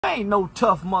ain't no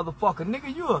tough motherfucker,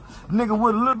 nigga. You a nigga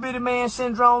with a little bitty man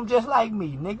syndrome just like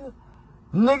me, nigga.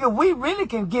 Nigga, we really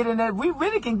can get in that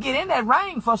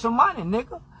ring for some money,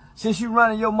 nigga. Since you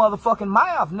running your motherfucking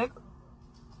mouth, nigga.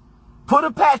 Put a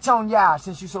patch on your eye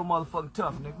since you so motherfucking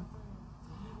tough, nigga.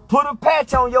 Put a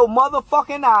patch on your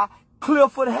motherfucking eye,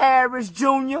 Clifford Harris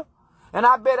Jr., and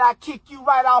I bet I kick you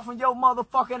right off of your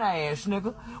motherfucking ass,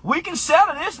 nigga. We can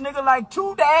settle this, nigga, like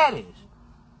two daddies.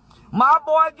 My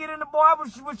boy get in the boy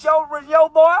with your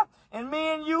boy, and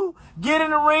me and you get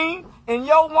in the ring, and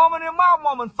your woman and my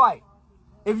woman fight.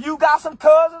 If you got some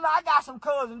cousins, I got some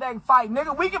cousins that can fight,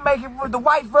 nigga. We can make it with the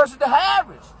White versus the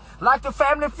Harris, like the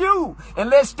Family Feud, and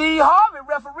let Steve Harvey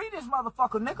referee this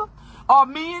motherfucker, nigga. Or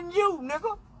me and you,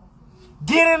 nigga.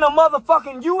 Get in a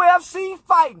motherfucking UFC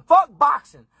fighting. Fuck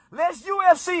boxing. Let's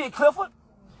UFC it, Clifford.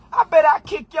 I bet I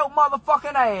kick your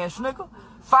motherfucking ass, nigga.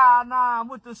 5'9"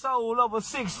 with the soul of a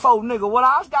 6'4", nigga. Well,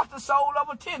 I got the soul of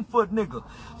a 10-foot, nigga.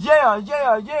 Yeah,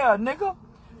 nigga.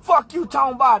 Fuck you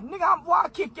talking about. Nigga, I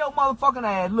kick your motherfucking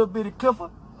ass, little bitty Clifford.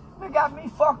 Nigga got me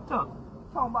fucked up.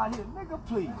 Talking about here, nigga,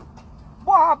 please.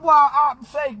 Boy, I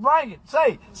say, bring it.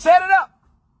 Say, set it up.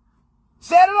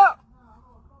 Set it up.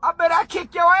 I bet I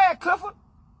kick your ass, Clifford.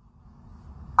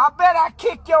 I bet I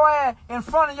kick your ass in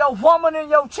front of your woman and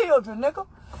your children, nigga.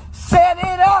 Set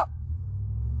it up.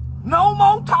 No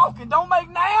more talking. Don't make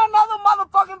now another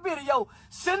motherfucking video.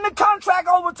 Send the contract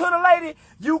over to the lady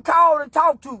you called and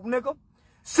talked to, nigga.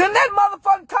 Send that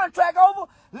motherfucking contract over.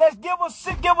 Let's give us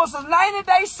a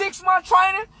 90-day, 6-month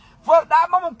training.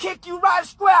 I'm gonna kick you right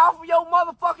square off of your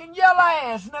motherfucking yellow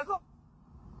ass, nigga.